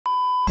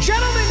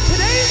Gentlemen,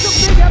 today is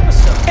a big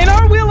episode. In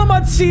our Wheel of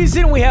Mud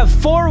season, we have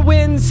 4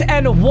 wins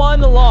and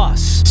 1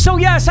 loss. So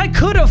yes, I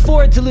could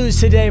afford to lose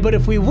today, but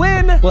if we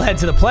win, we'll head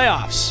to the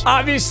playoffs.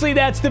 Obviously,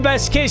 that's the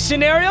best case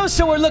scenario,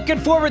 so we're looking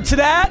forward to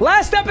that.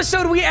 Last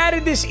episode, we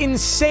added this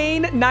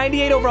insane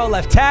 98 overall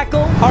left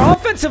tackle. Our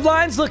offensive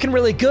line's looking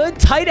really good.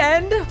 Tight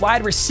end,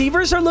 wide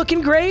receivers are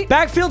looking great.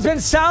 Backfield's been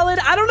solid.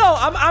 I don't know.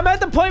 I'm at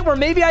the point where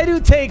maybe I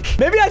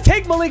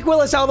take Malik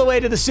Willis all the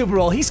way to the Super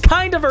Bowl. He's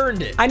kind of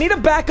earned it. I need a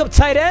backup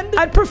tight end.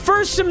 I'd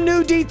prefer some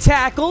new D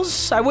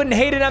tackles. I wouldn't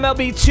hate an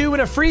MLB 2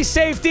 and a free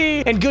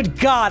safety. And good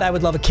God, I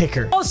would love a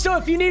kicker. Also,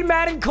 if you need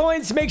Madden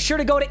coins, make sure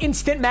to go to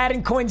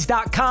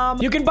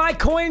instantmaddencoins.com. You can buy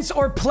coins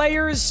or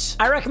players.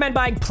 I recommend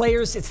buying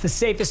players. It's the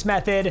safest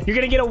method. You're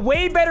going to get a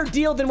way better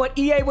deal than what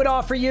EA would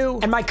offer you.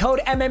 And my code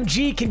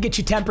MMG can get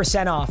you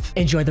 10% off.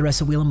 Enjoy the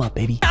rest of Wheel 'em Up,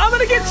 baby. I'm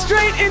going to get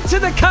straight into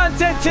the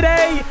content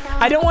today.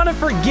 I don't want to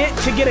forget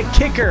to get a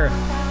kicker,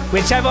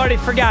 which I've already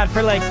forgot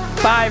for like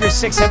 5 or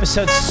 6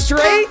 episodes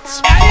straight.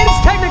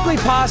 It's technically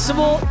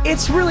possible.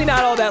 It's really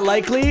not all that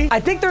likely. I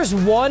think there's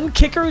one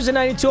kicker who's a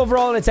 92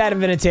 overall, and it's Adam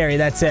Vinatieri.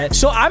 That's it.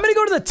 So I'm going to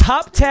go to the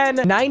top 10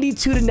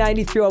 92 to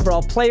 93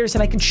 overall players,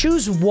 and I can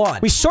choose one.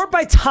 We sort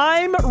by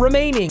time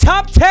remaining.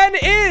 Top 10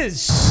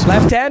 is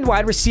left end,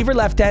 wide receiver,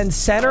 left end,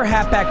 center,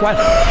 halfback, wide.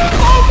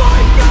 Oh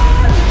my God!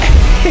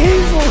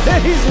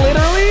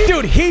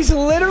 He's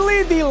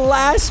literally the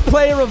last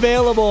player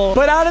available.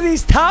 But out of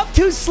these top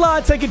 2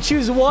 slots, I could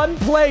choose one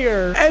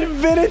player, and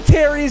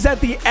Vinatieri's at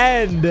the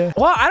end.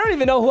 Well, I don't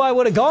even know who I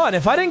would have gone.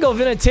 If I didn't go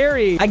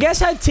Vinatieri, I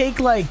guess I'd take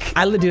like...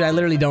 I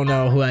literally don't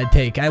know who I'd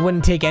take. I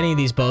wouldn't take any of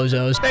these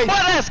bozos. Hey, what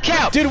ass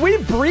count? Dude, we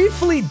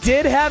briefly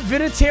did have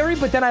Vinatieri,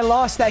 but then I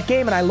lost that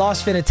game, and I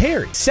lost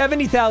Vinatieri.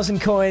 70,000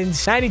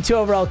 coins, 92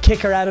 overall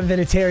kicker out of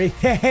Vinatieri.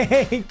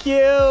 Thank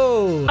you.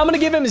 I'm going to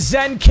give him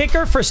Zen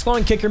kicker for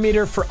slowing kicker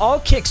meter for all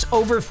kicks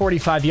over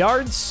 45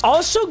 yards.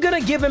 Also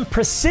gonna give him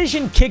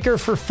precision kicker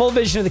for full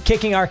vision of the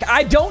kicking arc.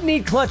 I don't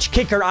need clutch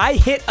kicker. I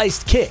hit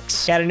iced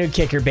kicks. Got a new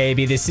kicker,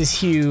 baby. This is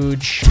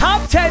huge.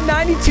 Top 10,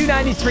 92,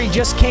 93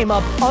 just came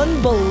up.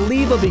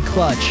 Unbelievably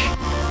clutch.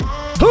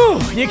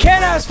 Whew, you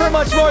can't ask for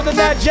much more than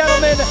that,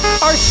 gentlemen.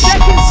 Our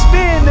second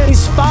spin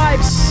is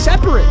 5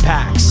 separate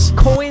packs,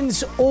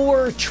 coins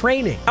or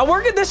training. Now,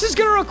 this is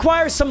going to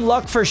require some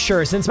luck for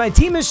sure. Since my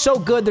team is so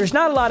good, there's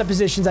not a lot of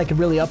positions I could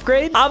really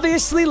upgrade.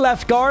 Obviously,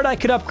 left guard, I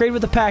could upgrade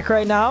with the pack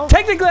right now.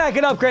 Technically, I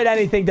can upgrade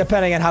anything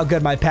depending on how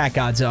good my pack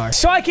odds are.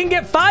 So I can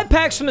get 5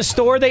 packs from the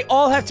store. They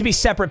all have to be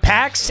separate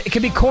packs. It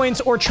could be coins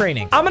or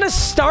training. I'm going to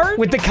start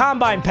with the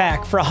combine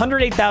pack for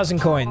 108,000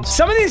 coins.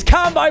 Some of these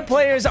combine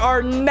players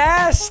are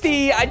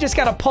nasty. I just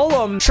gotta pull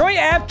them. Troy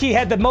Apke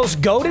had the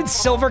most goated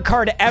silver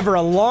card ever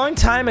a long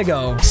time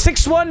ago.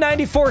 6'1",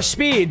 94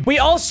 speed. We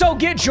also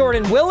get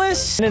Jordan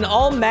Willis and an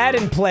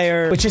all-Madden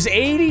player, which is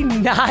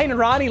 89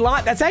 Ronnie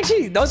Lott.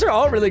 Those are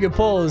all really good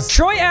pulls.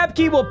 Troy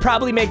Apke will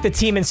probably make the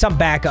team in some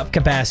backup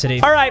capacity.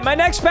 All right, my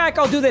next pack,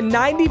 I'll do the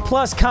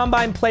 90+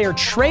 combine player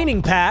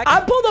training pack. I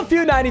pulled a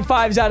few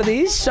 95s out of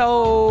these,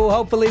 so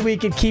hopefully we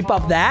can keep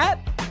up that.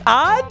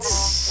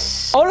 Odds?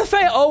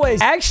 Odafe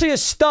always actually a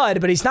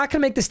stud, but he's not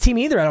going to make this team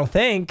either, I don't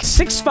think.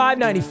 6'5",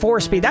 94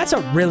 speed. That's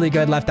a really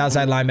good left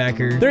outside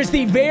linebacker. There's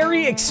the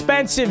very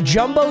expensive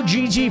Jumbo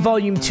GG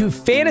Volume 2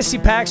 Fantasy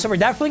Pack, so we're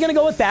definitely going to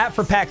go with that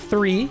for Pack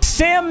 3.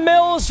 Sam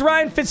Mills,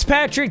 Ryan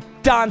Fitzpatrick,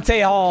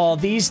 Dante Hall.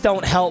 These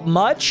don't help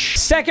much.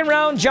 Second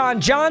round, John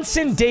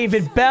Johnson,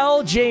 David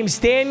Bell, James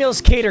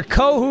Daniels, Kader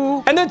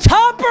Kohu. And the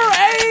topper,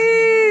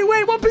 hey!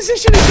 Wait, what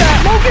position is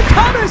that? Logan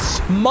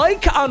Thomas.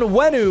 Mike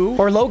Onwenu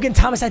or Logan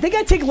Thomas. I think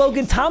I'd take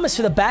Logan Thomas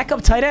for the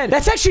backup tight end.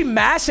 That's actually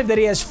massive that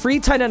he has free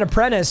tight end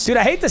apprentice. Dude,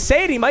 I hate to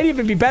say it. He might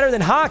even be better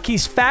than Hawk.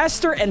 He's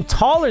faster and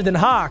taller than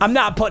Hawk. I'm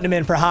not putting him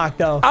in for Hawk,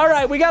 though. All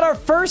right, we got our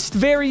first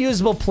very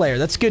usable player.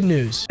 That's good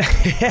news.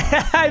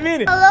 I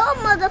mean it. Hello,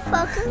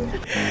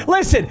 motherfucker.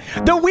 Listen,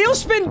 the wheel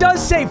spin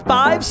does say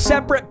 5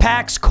 separate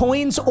packs,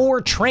 coins,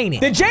 or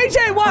training. The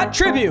JJ Watt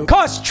tribute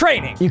costs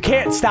training. You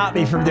can't stop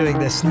me from doing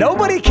this.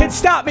 Nobody can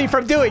stop me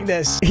from doing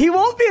this. He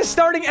won't be a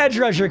starting edge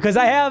rusher because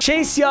I have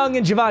Chase Young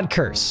and Javon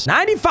Curse.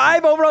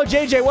 95 overall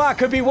JJ Watt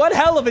could be one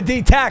hell of a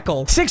D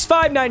tackle.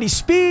 6'5", 90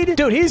 speed.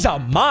 Dude, he's a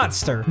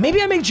monster.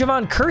 Maybe I make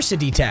Javon Curse a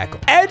D tackle.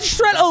 Edge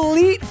threat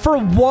elite for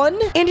 1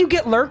 and you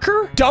get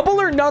lurker. Double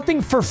or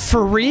nothing for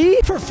free?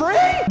 For free?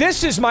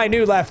 This is my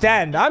new left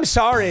end. I'm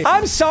sorry.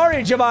 I'm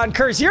sorry, Javon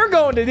Curse. You're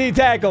going to D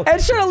tackle.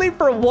 Edge threat elite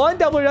for 1,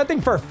 double or nothing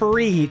for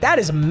free. That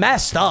is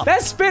messed up.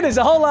 That spin is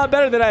a whole lot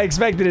better than I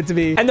expected it to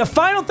be. And the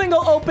final thing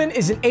I'll open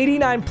is an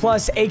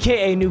 89+,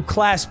 aka new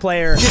class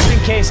player, just in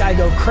case I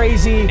go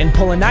crazy and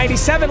pull a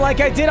 97 like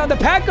I did on the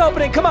pack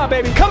opening. Come on,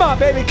 baby. Come on,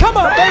 baby. Come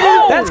on,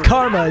 baby. That's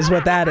karma is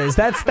what that is.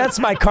 That's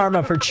my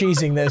karma for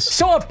cheesing this.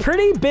 So a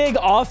pretty big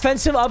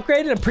offensive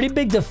upgrade and a pretty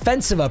big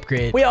defensive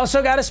upgrade. We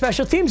also got a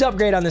special teams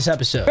upgrade on this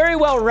episode. Very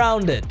well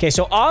rounded. Okay,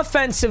 so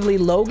offensively,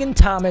 Logan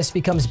Thomas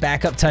becomes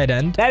backup tight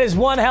end. That is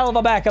one hell of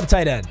a backup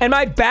tight end. And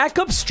my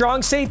backup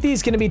strong safety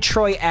is going to be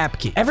Troy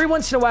Apke. Every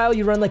once in a while,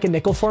 you run like a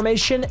nickel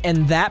formation,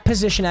 and that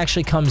position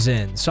actually comes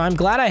in. So I'm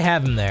glad I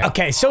have him there.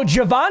 Okay, so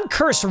Javon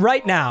Curse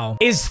right now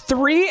is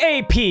 3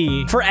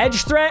 AP for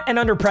edge threat and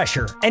under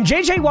pressure. And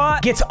JJ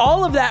Watt gets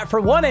all of that for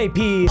 1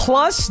 AP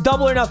plus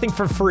double or nothing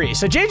for free.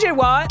 So JJ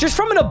Watt, just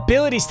from an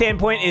ability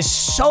standpoint, is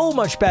so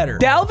much better.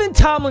 Dalvin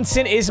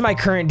Tomlinson is my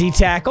current D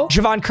tackle.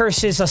 Javon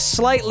Curse is a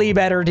slightly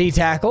better D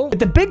tackle. But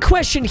the big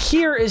question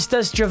here is,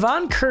 does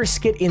Javon Curse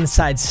get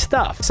inside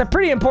stuff? It's a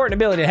pretty important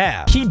ability to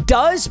have. He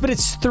does, but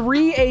it's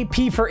 3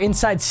 AP for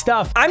inside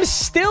stuff. I'm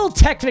still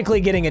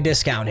technically getting a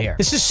discount here.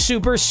 This is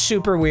super,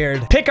 super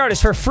weird. Pick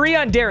artist for free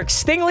on Derek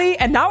Stingley.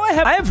 And now I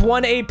have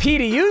 1 AP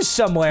to use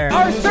somewhere.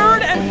 Our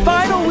third and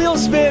final wheel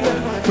spin.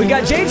 We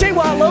got JJ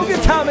Watt,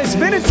 Logan Thomas,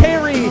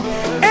 Vinatieri,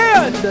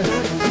 and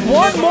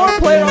one more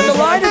player on the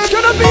line. It's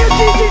gonna be a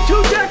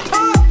GG2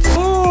 jackpot.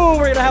 Ooh,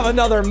 we're gonna have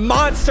another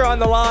monster on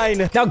the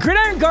line. Now,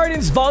 Gridiron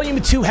Gardens Volume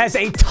 2 has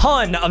a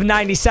ton of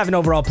 97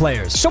 overall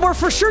players. So we're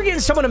for sure getting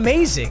someone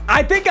amazing.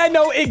 I think I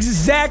know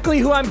exactly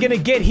who I'm gonna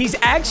get. He's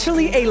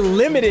actually a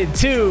limited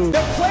too.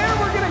 The player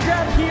we're gonna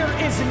grab here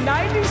is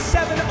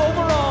 97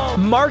 overall,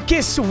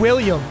 Marcus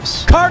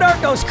Williams. Card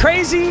art goes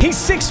crazy. He's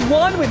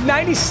 6'1" with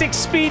 96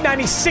 speed,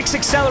 96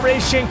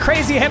 acceleration,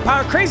 crazy hip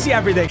power, crazy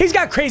everything. He's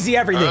got crazy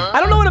everything. I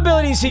don't know what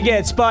abilities he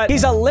gets, but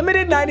he's a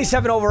limited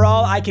 97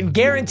 overall. I can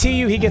guarantee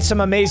you he gets some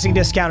amazing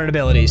discounted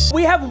abilities.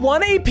 We have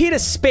 1 AP to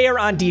spare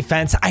on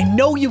defense. I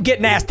know you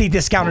get nasty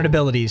discounted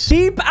abilities.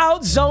 Deep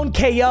out zone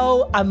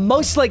KO. I'm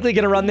most likely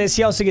going to run this.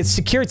 He also gets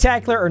secure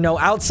tackler or no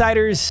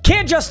outsiders.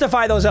 Can't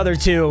justify those other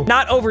two.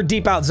 Not over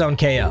deep out zone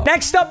KO.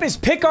 Next up is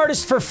pick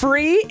artist for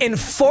free,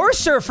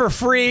 enforcer for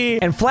free,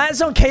 and flat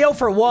zone KO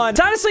for 1. It's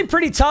honestly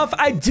pretty tough.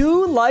 I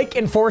do like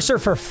enforcer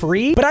for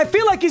free, but I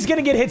feel like he's going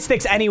to get hit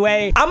sticks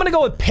anyway. I'm going to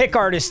go with pick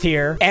artist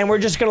here, and we're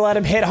just going to let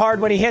him hit hard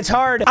when he hits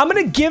hard. I'm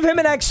going to give him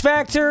an X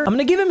factor. I'm going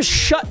to give him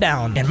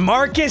shutdown. And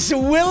Marcus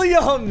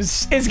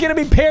Williams is going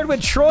to be paired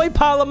with Troy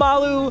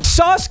Polamalu,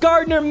 Sauce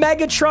Gardner,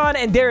 Megatron,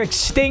 and Derek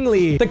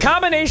Stingley. The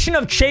combination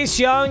of Chase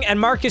Young and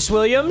Marcus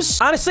Williams,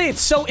 honestly,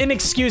 it's so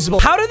inexcusable.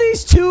 How do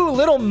these two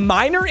little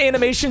minor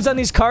animations on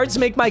these cards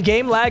make my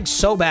game lag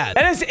so bad?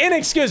 That is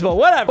inexcusable.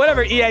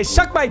 Whatever, EA.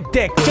 Suck my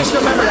dick. Just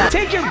remember that.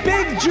 Take your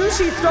big,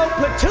 juicy throat,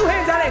 put 2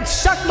 hands on it, and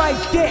suck my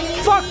dick.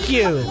 Fuck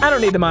you. I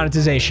don't need the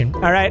monetization.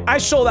 All right? I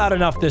sold out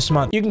enough this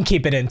month. You can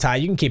keep it in, Ty.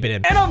 You can keep it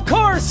in. And of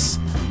course,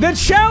 the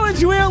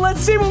challenge wheel. Let's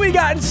see what we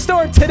got in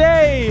store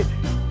today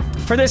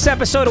for this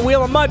episode of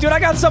Wheel of Mud. Dude, I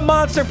got some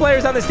monster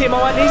players on this team. I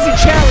want an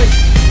easy challenge.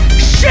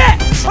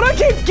 Shit! Why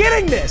do I keep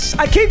getting this?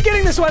 I keep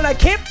getting this one, and I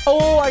can't...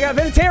 Oh, I got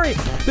Vinatieri.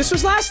 This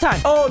was last time.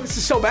 Oh, this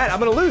is so bad. I'm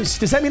going to lose.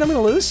 Does that mean I'm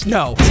going to lose?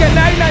 No. He's got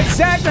 99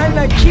 Zach,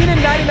 99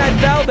 Keenan, 99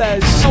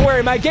 Valdez. Don't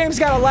worry, my game's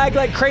got to lag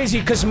like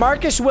crazy because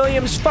Marcus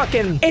Williams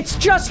fucking... It's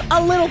just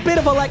a little bit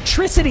of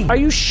electricity. Are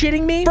you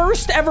shitting me?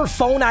 First ever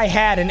phone I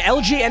had, an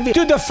LG Envy.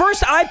 Dude, the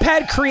first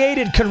iPad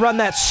created could run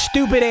that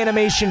stupid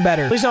animation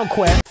better. Please don't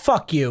quit.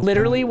 Fuck you.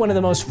 Literally, one of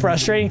the most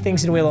frustrating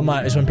things in Wheel of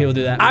Mud is when people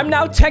do that. I'm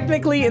now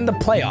technically in the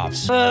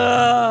playoffs.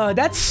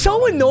 That's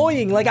so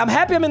annoying. Like, I'm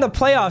happy I'm in the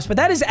playoffs, but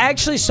that is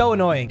actually so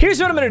annoying. Here's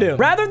what I'm gonna do.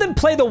 Rather than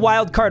play the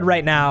wild card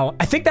right now,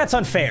 I think that's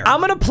unfair. I'm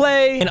gonna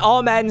play an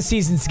all Madden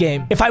seasons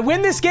game. If I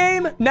win this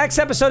game, next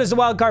episode is the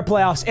wild card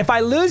playoffs. If I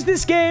lose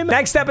this game,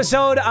 next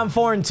episode, I'm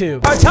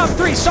 4-2. Our top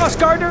 3, Sauce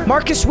Gardner,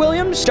 Marcus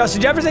Williams,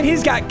 Justin Jefferson.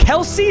 He's got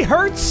Kelsey,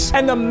 Hurts,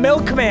 and the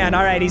Milkman.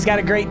 All right, he's got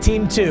a great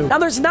team too. Now,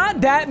 there's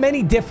not that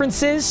many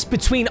differences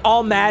between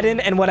all Madden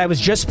and what I was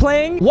just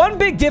playing. One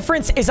big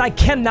difference is I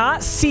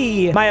cannot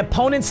see my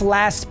opponent's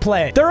last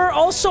play. There are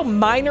also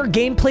minor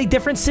gameplay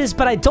differences,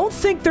 but I don't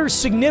think they're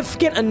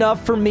significant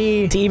enough for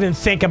me to even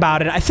think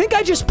about it. I think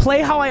I just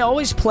play how I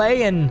always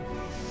play, and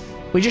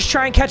we just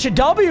try and catch a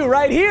W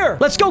right here.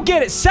 Let's go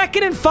get it.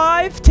 2nd and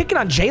 5, taking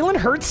on Jalen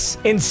Hurts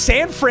in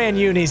San Fran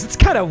unis. It's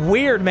kind of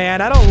weird,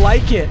 man. I don't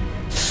like it.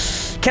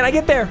 Can I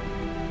get there?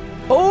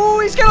 Oh,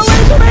 he's gonna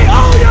laser me.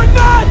 Oh, you're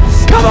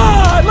nuts. Come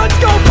on, let's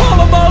go,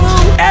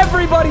 Polamalu.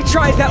 Everybody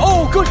tries that.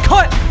 Oh, good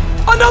cut.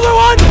 Another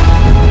one.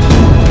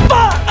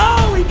 Fuck.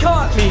 Oh, he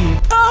caught me.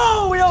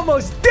 Oh, we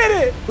almost did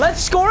it.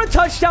 Let's score a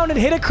touchdown and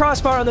hit a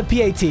crossbar on the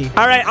PAT.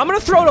 All right, I'm gonna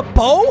throw to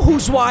Bo,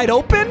 who's wide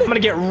open. I'm gonna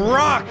get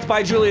rocked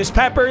by Julius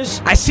Peppers.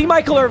 I see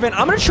Michael Irvin.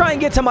 I'm gonna try and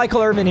get to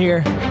Michael Irvin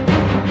here.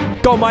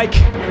 Go, Mike.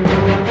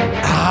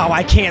 Oh,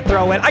 I can't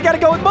throw it. I gotta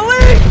go with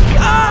Malik.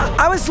 Ah,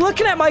 I was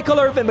looking at Michael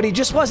Irvin, but he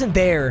just wasn't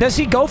there. Does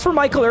he go for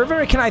Michael Irvin,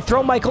 or can I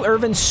throw Michael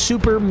Irvin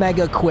super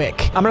mega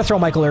quick? I'm gonna throw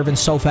Michael Irvin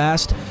so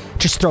fast.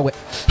 Just throw it.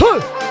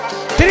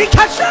 Did he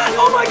catch that?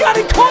 Oh my God,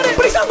 he caught it,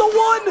 but he's on the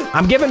 1.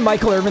 I'm giving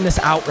Michael Irvin this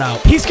out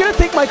route. He's gonna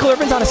think Michael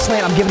Irvin's on a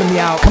slant. I'm giving him the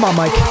out. Come on,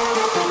 Mike.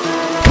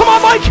 Come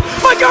on, Mike.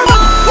 Mike Irvin.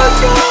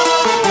 Let's go.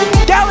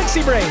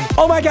 Galaxy Brain.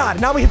 Oh my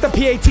God. Now we hit the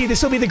PAT.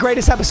 This will be the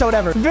greatest episode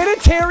ever.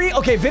 Vinatieri.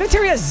 Okay,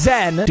 Vinatieri has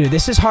Zen. Dude,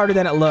 this is harder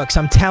than it looks.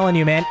 I'm telling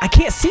you, man. I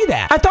can't see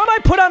that. I thought I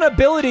put on an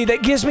ability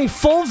that gives me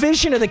full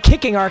vision of the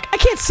kicking arc. I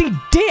can't see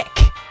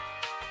dick.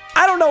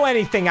 I don't know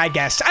anything, I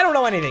guess. I don't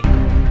know anything.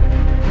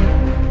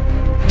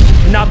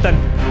 Nothing.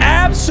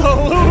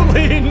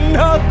 Absolutely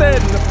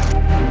nothing.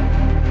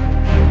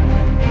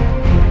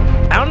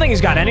 I don't think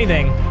he's got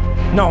anything.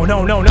 No,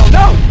 no, no, no,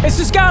 no. This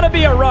has got to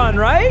be a run,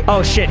 right?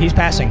 Oh, shit. He's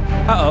passing.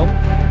 Uh-oh.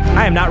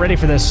 I am not ready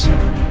for this.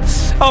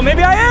 Oh,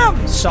 maybe I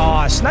am.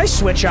 Sauce. Nice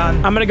switch on.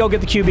 I'm going to go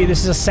get the QB. This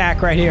is a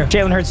sack right here.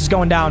 Jalen Hurts is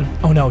going down.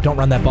 Oh, no. Don't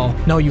run that ball.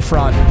 No, you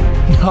fraud.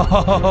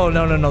 No,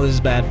 no, no, no. This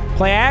is bad.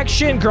 Play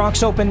action.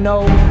 Gronk's open.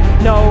 No.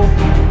 No.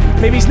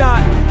 Maybe he's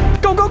not.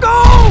 Go, go,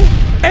 go.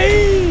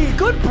 Hey,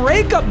 good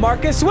breakup,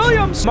 Marcus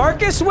Williams.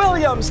 Marcus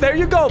Williams. There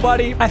you go,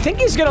 buddy. I think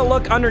he's going to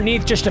look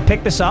underneath just to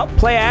pick this up.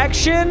 Play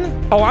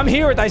action. Oh, I'm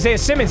here with Isaiah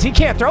Simmons. He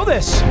can't throw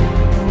this.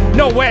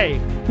 No way.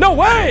 No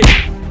way.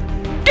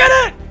 Get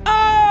it.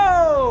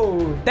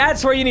 Oh,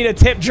 that's where you need a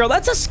tip drill.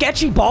 That's a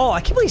sketchy ball. I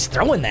can't believe he's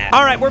throwing that.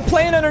 All right, we're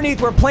playing underneath.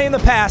 We're playing the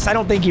pass. I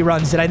don't think he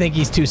runs it. I think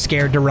he's too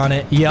scared to run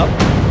it. Yep.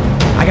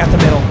 I got the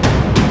middle.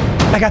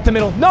 I got the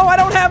middle. No, I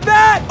don't have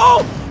that.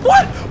 Oh,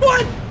 what?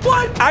 What?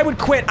 What? I would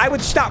quit. I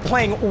would stop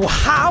playing.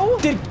 How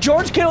did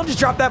George Kittle just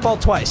drop that ball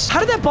twice?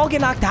 How did that ball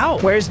get knocked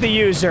out? Where's the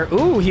user?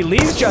 Ooh, he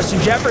leaves Justin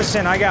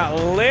Jefferson. I got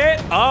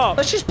lit up.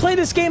 Let's just play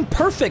this game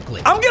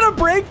perfectly. I'm going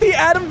to break the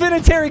Adam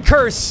Vinatieri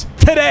curse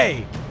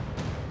today.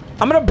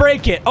 I'm going to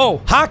break it. Oh,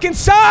 Hawkins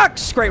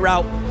sucks. Great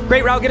route.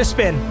 Great route. Get a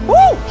spin.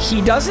 Woo! He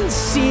doesn't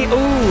see.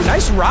 Ooh,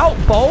 nice route,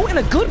 Bo. And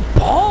a good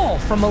ball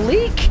from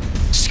Malik.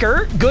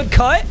 Skirt. Good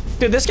cut.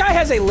 Dude, this guy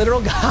has a literal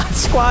God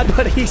squad,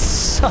 but he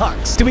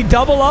sucks. Do we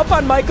double up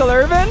on Michael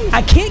Irvin?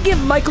 I can't give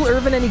Michael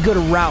Irvin any good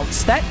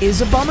routes. That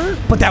is a bummer,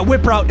 but that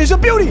whip route is a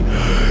beauty.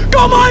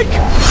 Go, Mike! Go,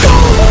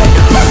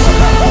 Mike!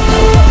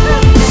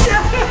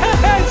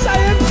 Yes, I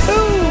am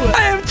two.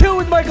 I am two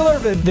with Michael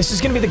Irvin. This is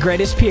going to be the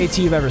greatest PAT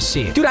you've ever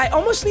seen. Dude, I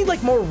almost need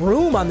like more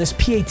room on this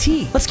PAT.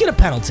 Let's get a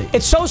penalty.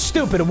 It's so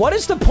stupid. What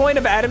is the point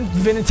of Adam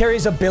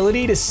Vinatieri's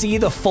ability to see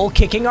the full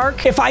kicking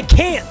arc if I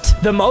can't?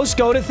 The most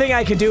goated thing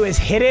I could do is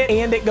hit it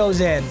and it goes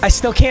in. I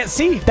still can't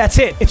see. That's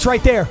it. It's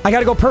right there. I got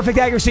to go perfect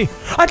accuracy.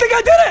 I think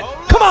I did it.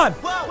 Come on.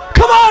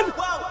 Come on.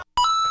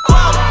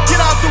 Get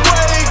out the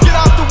way. Get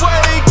out the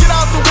way. Get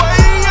out the way.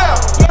 Yeah.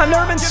 I've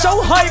never been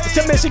so hyped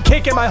to miss a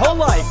kick in my whole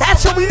life.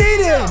 That's what we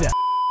needed.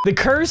 The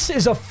curse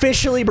is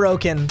officially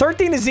broken.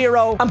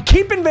 13-0. I'm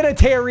keeping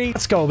Vinatieri.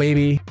 Let's go,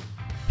 baby.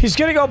 He's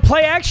going to go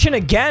play action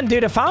again.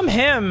 Dude, if I'm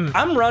him,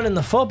 I'm running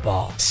the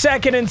football.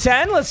 2nd and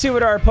 10. Let's see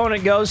what our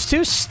opponent goes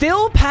to.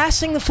 Still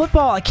passing the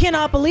football. I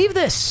cannot believe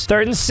this.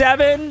 3rd and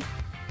 7.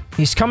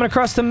 He's coming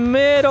across the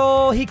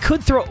middle. He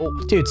could throw.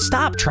 Oh, dude,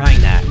 stop trying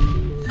that.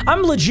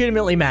 I'm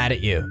legitimately mad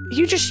at you.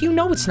 You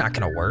know it's not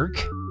going to work.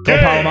 Go,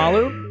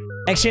 Palomalu.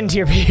 Action to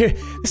your peer.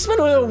 This is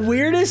one of the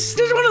weirdest.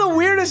 This is one of the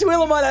weirdest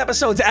Wheel of Mud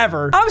episodes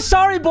ever. I'm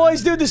sorry,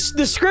 boys, dude. The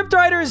script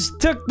writers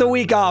took the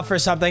week off or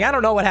something. I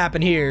don't know what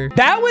happened here.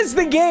 That was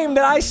the game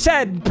that I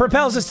said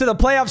propels us to the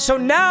playoffs. So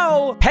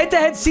now,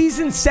 head-to-head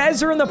season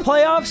says we're in the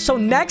playoffs. So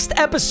next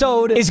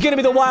episode is going to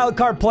be the wild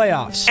card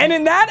playoffs. And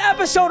in that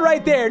episode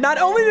right there,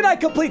 not only did I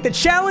complete the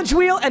challenge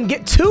wheel and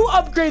get 2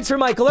 upgrades for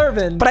Michael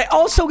Irvin, but I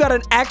also got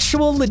an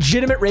actual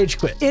legitimate rage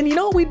quit. And you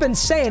know what we've been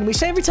saying? We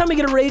say every time we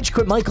get a rage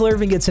quit, Michael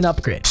Irvin gets an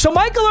upgrade. So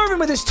Michael Irvin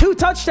with his 2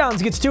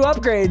 touchdowns gets 2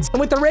 upgrades. And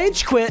with the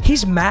rage quit,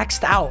 he's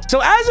maxed out. So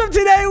as of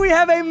today, we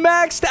have a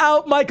maxed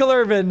out Michael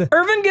Irvin.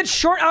 Irvin gets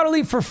short out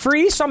elite for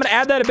free, so I'm going to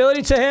add that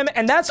ability to him.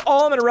 And that's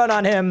all I'm going to run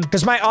on him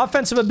because my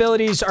offensive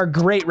abilities are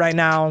great right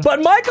now.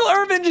 But Michael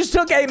Irvin just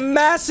took a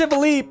massive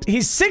leap.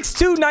 He's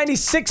 6'2",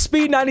 96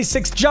 speed,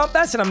 96 jump.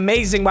 That's an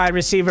amazing wide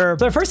receiver.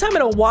 For the first time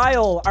in a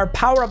while, our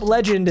power-up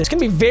legend is going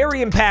to be very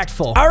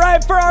impactful. All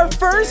right, for our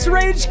first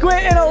rage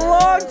quit in a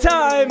long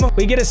time,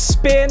 we get a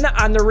spin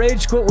on the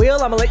rage quit wheel.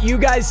 I'm going to let you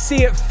guys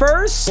see it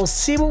first. We'll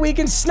see what we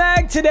can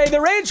snag today. The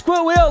rage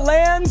quit wheel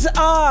lands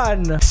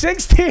on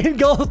 16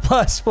 gold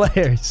plus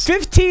players,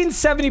 15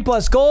 70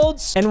 plus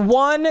golds, and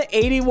 1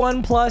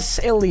 81 plus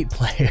elite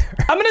player.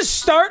 I'm going to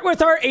start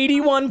with our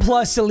 81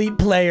 plus elite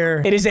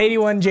player. It is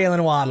 81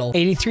 Jalen Waddle,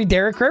 83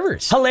 Derek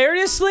Rivers.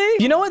 Hilariously,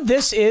 you know what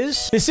this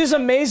is? This is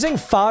amazing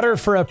fodder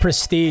for a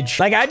prestige.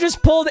 Like, I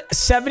just pulled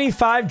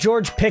 75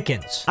 George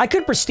Pickens. I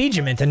could prestige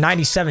him into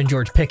 97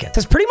 George Pickens.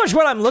 That's pretty much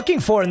what I'm looking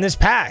for in this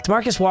pack.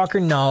 Marcus Walker,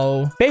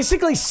 no.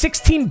 Basically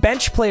 16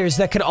 bench players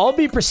that could all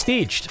be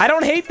prestiged. I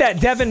don't hate that.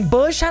 Devin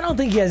Bush, I don't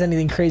think he has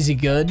anything crazy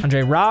good.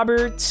 Andre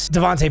Roberts,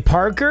 Devontae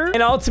Parker,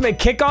 an ultimate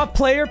kickoff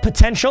player,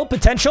 potential.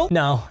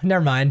 No,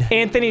 never mind.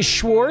 Anthony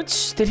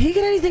Schwartz, did he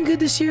get anything good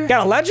this year?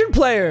 Got a legend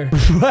player.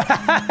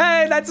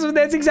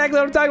 that's exactly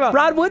what I'm talking about.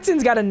 Rod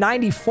Woodson's got a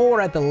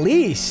 94 at the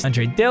least.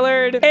 Andre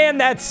Dillard, and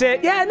that's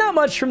it. Yeah, not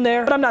much from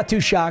there, but I'm not too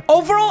shocked.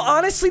 Overall,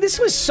 honestly, this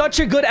was such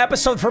a good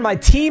episode for my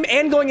team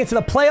and going into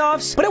the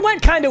playoffs, but it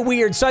went kind of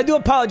weird, so I do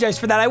apologize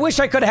for that. I wish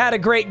I could have had a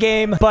great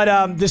game,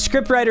 but the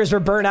script writers were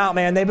burnt out,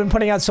 man. They've been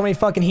putting out so many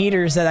fucking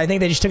heaters that I think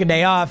they just took a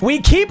day off. We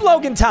keep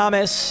Logan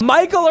Thomas.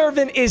 Michael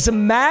Irvin is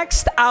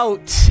maxed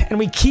out, and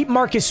we keep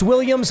Marcus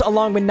Williams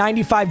along with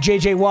 95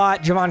 JJ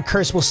Watt. Javon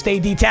Curse will stay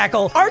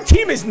D-tackle. Our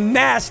team is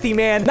nasty,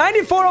 man.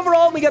 94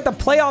 overall. We got the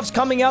playoffs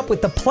coming up.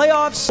 With the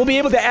playoffs, we'll be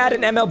able to add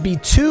an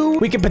MLB 2.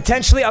 We can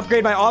potentially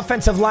upgrade my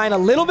offensive line a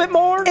little bit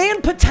more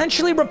and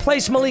potentially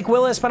replace Malik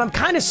Willis, but I'm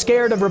kind of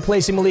scared of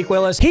replacing Malik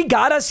Willis. He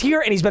got us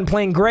here, and he's been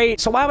playing great,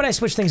 so why would I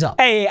switch things up?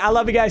 Hey, I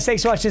love you guys.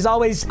 Thanks for watching as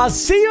always. I'll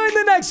see you in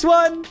the next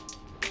one.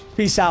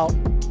 Peace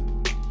out.